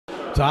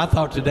So I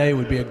thought today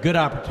would be a good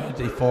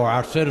opportunity for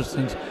our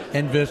citizens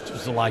and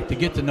visitors alike to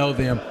get to know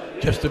them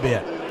just a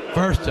bit.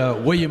 First,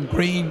 William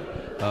Green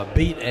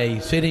beat a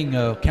sitting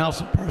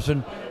council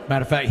person.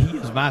 Matter of fact, he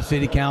is my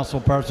city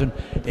council person.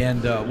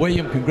 And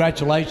William,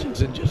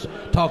 congratulations, and just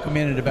talk a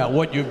minute about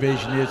what your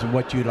vision is and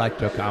what you'd like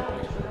to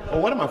accomplish.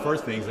 Well, one of my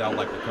first things that I would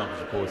like to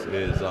accomplish, of course,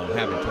 is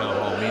having town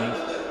hall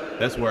meetings.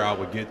 That's where I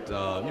would get,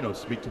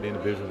 speak to the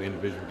individual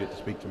would get to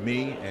speak to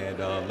me and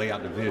lay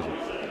out the vision.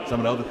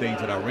 Some of the other things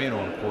that I ran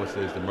on, of course,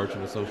 is the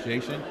Merchant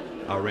Association.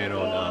 I ran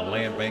on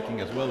land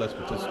banking as well as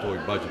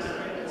participatory budgeting.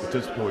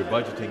 Participatory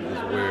budgeting is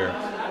where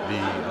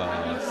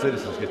the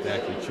citizens get to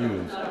actually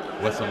choose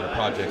what some of the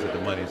projects that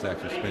the money is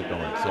actually spent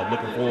on. So I'm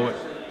looking forward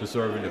to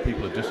serving the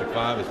people of District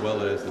 5 as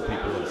well as the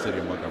people of the city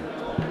of Montgomery.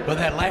 Well,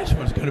 that last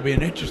one's going to be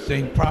an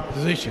interesting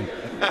proposition.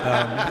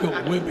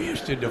 We'll be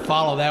interested to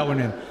follow that one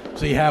and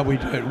see how we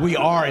do it. We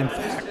are, in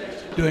fact,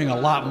 doing a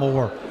lot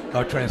more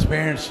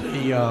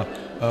transparency.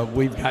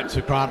 We've got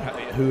Socrata,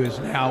 who is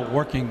now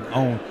working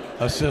on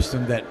a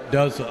system that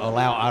does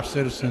allow our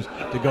citizens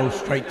to go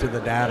straight to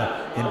the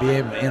data and be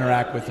able to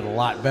interact with it a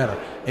lot better.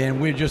 And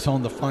we're just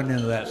on the front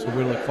end of that, so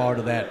we look forward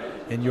to that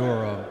and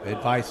your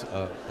advice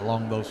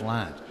along those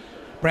lines.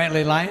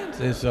 Brantley Lyons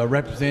is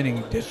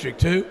representing District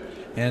 2,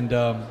 and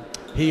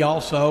he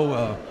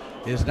also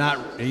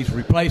he's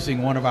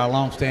replacing one of our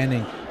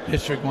long-standing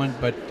District 1,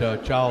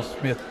 but Charles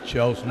Smith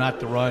chose not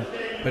to run.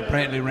 But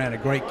Brantley ran a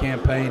great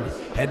campaign,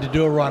 had to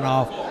do a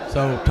runoff.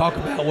 So talk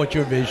about what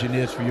your vision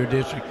is for your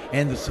district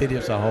and the city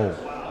as a whole.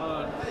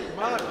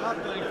 My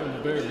thing from the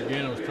very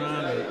beginning was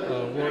trying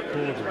to work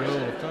towards a goal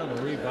of trying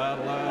to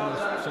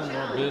revitalize some of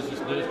our business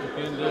district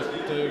in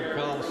District 2,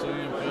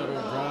 Coliseum,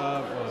 Federal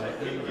Drive,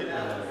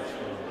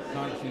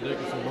 Congressman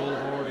Dickinson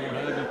Boulevard, and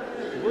what have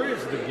you.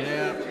 Bridge the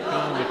gap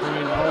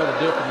between all the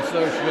different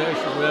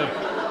associations. We have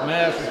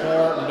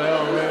Massimo and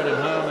Delred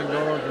and Highland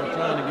Guards. We're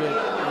trying to get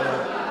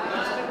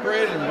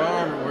create an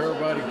environment where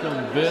everybody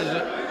can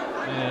visit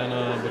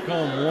and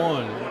become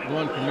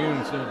one community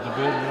instead of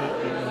dividing up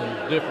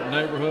in different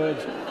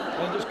neighborhoods,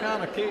 and just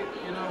kind of keep,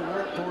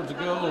 work towards the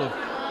goal of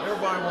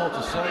everybody wants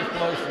a safe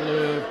place to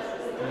live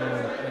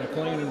and a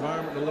clean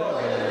environment to live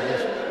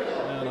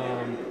in,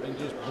 and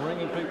just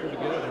bringing people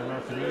together in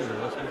our community.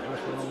 That's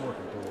what I'm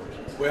working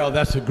towards. Well,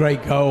 that's a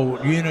great goal.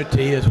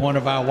 Unity is one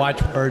of our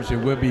watchwords,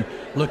 and we'll be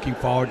looking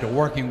forward to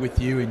working with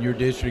you in your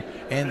district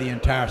and the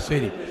entire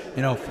city.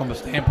 From a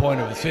standpoint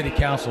of the city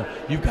council,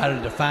 you've got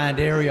a defined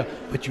area,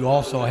 but you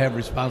also have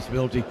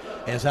responsibility,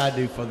 as I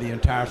do, for the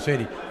entire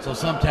city. So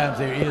sometimes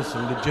there is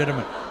some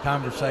legitimate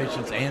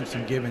conversations and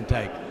some give and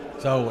take.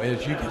 So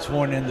as you get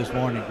sworn in this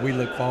morning, we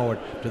look forward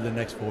to the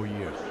next 4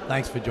 years.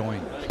 Thanks for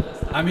joining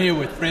us. I'm here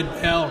with Fred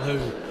Bell, who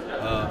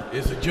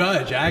is a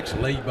judge,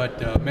 actually,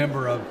 but a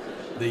member of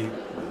the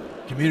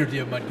community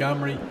of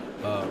Montgomery,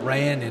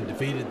 ran and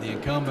defeated the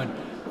incumbent.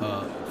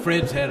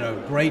 Fred's had a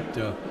great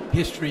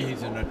history.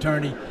 He's an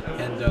attorney,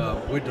 and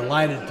we're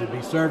delighted to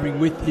be serving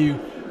with you.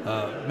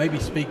 Maybe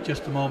speak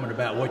just a moment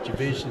about what your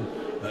vision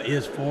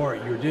is for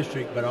your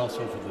district, but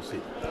also for the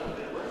city.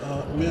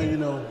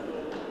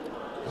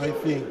 I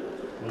think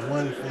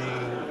one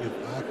thing, if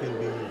I can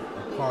be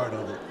a part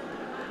of it,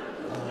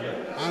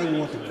 I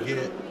want to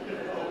get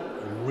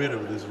rid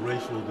of this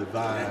racial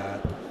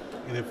divide.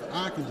 And if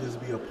I can just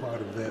be a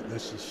part of that,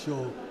 that should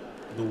show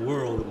the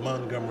world that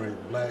Montgomery,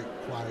 black,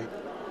 white,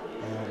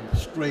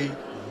 straight,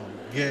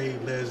 gay,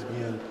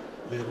 lesbian,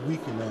 that we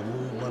can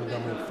move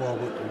Montgomery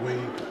forward the way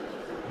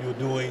you're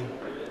doing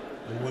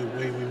and the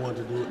way we want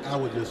to do it. I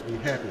would just be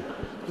happy.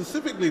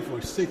 Specifically for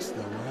 6th,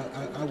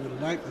 though, I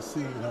would like to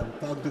see, and I'm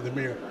talking to the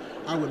mayor,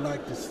 I would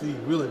like to see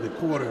really the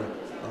quarter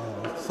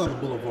Southern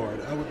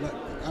Boulevard. I would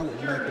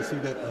like to see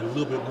that a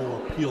little bit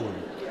more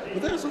appealing.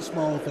 But there's some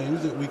small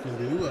things that we can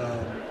do.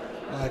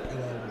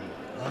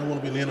 I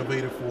want to be an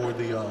innovator for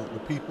the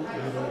people.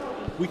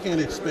 We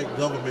can't expect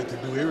government to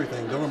do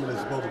everything. Government is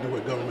supposed to do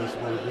what government is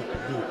supposed to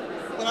do.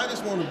 But I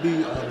just want to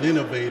be an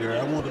innovator.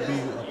 I want to be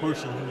a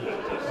person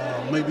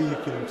who maybe you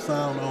can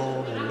sound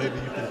on and maybe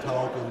you can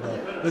talk,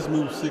 and let's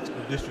move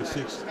District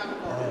 6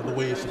 the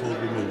way it's supposed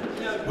to be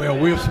moved. Well,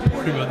 we're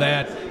supportive of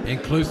that.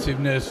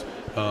 Inclusiveness,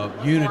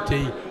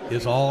 unity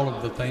is all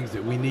of the things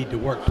that we need to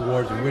work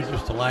towards, and we're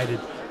just delighted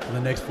for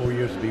the next 4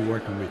 years to be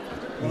working with you.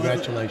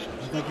 Congratulations.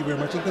 Thank you very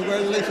much, and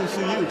congratulations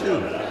to you,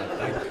 too.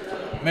 Thank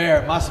you.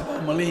 Mayor Massimo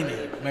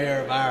Mallegni,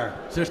 mayor of our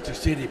sister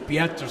city,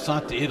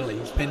 Pietrasanta, Italy.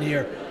 He's been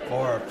here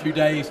for a few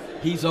days.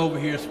 He's over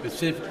here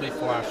specifically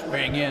for our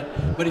swearing in,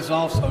 but he's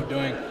also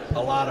doing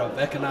a lot of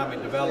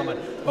economic development,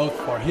 both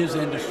for his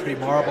industry,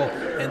 marble,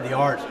 and the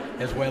arts,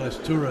 as well as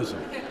tourism.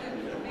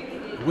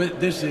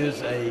 This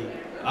is an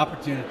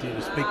opportunity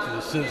to speak to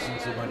the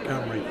citizens of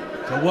Montgomery.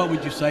 So what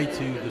would you say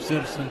to the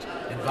citizens,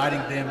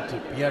 inviting them to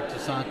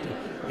Pietrasanta,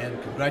 and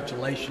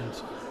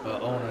congratulations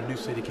on a new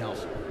city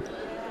council?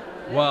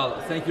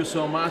 Well, thank you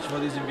so much for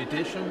this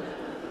invitation.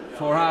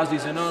 For us,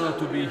 it's an honor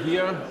to be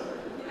here.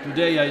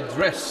 Today I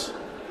dress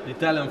the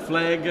Italian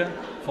flag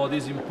for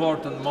this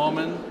important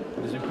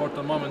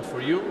moment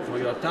for you, for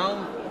your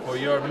town, for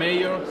your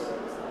mayor.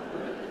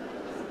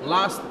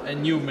 last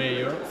and new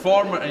mayor,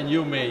 former and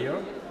new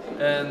mayor.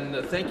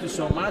 And thank you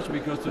so much,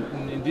 because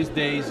in these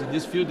days, in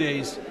these few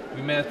days,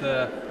 we met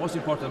the most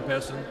important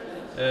person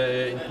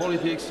in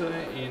politics,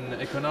 in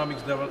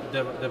economics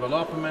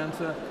development,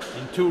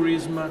 in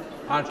tourism,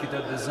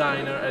 architect,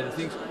 designer, and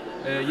things.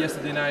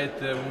 Yesterday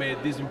night we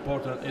made this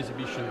important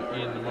exhibition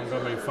in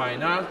Montgomery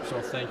Fine Art, so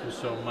thank you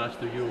so much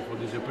to you for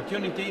this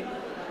opportunity.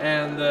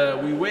 And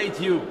we wait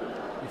you,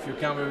 if you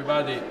come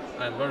everybody,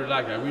 I'm very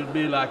lucky, I will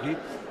be lucky,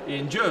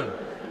 in June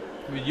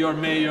with your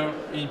mayor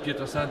in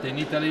Pietrasanta in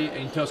Italy,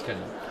 in Tuscany.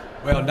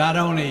 Well, not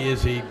only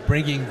is he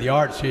bringing the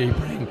arts here, he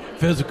brings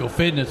physical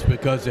fitness,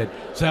 because at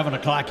 7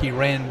 o'clock he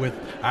ran with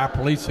our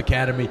police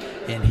academy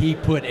and he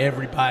put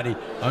everybody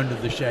under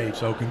the shade.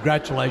 So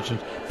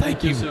congratulations.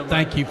 Thank you.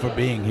 Thank you for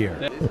being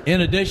here.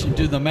 In addition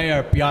to the mayor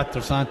of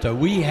Pietrasanta,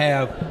 we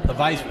have the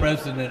vice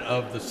president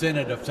of the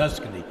Senate of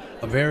Tuscany,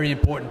 a very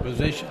important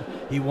position.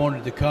 He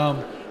wanted to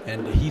come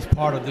and he's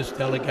part of this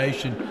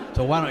delegation.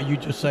 So why don't you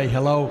just say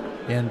hello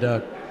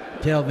and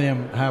tell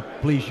them how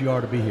pleased you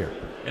are to be here.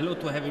 Hello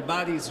to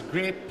everybody. It's a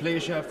great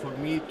pleasure for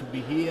me to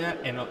be here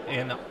and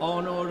an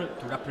honor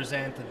to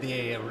represent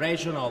the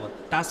region of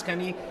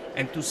Tuscany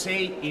and to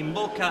say in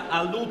bocca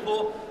al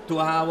lupo to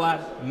our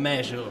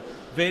measure.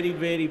 Very,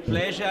 very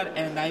pleasure,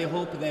 and I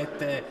hope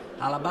that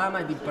Alabama,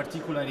 and in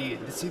particular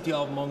the city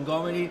of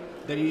Montgomery,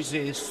 there is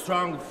a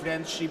strong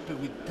friendship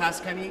with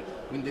Tuscany,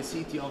 with the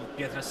city of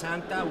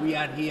Pietrasanta. We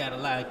are here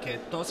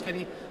like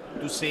Tuscany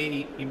to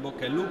say in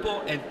bocca al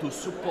lupo and to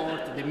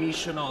support the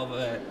mission of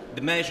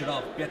the mayor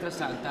of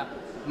Pietrasanta,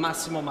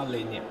 Massimo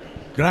Mallegni.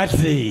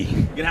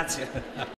 Grazie. Grazie.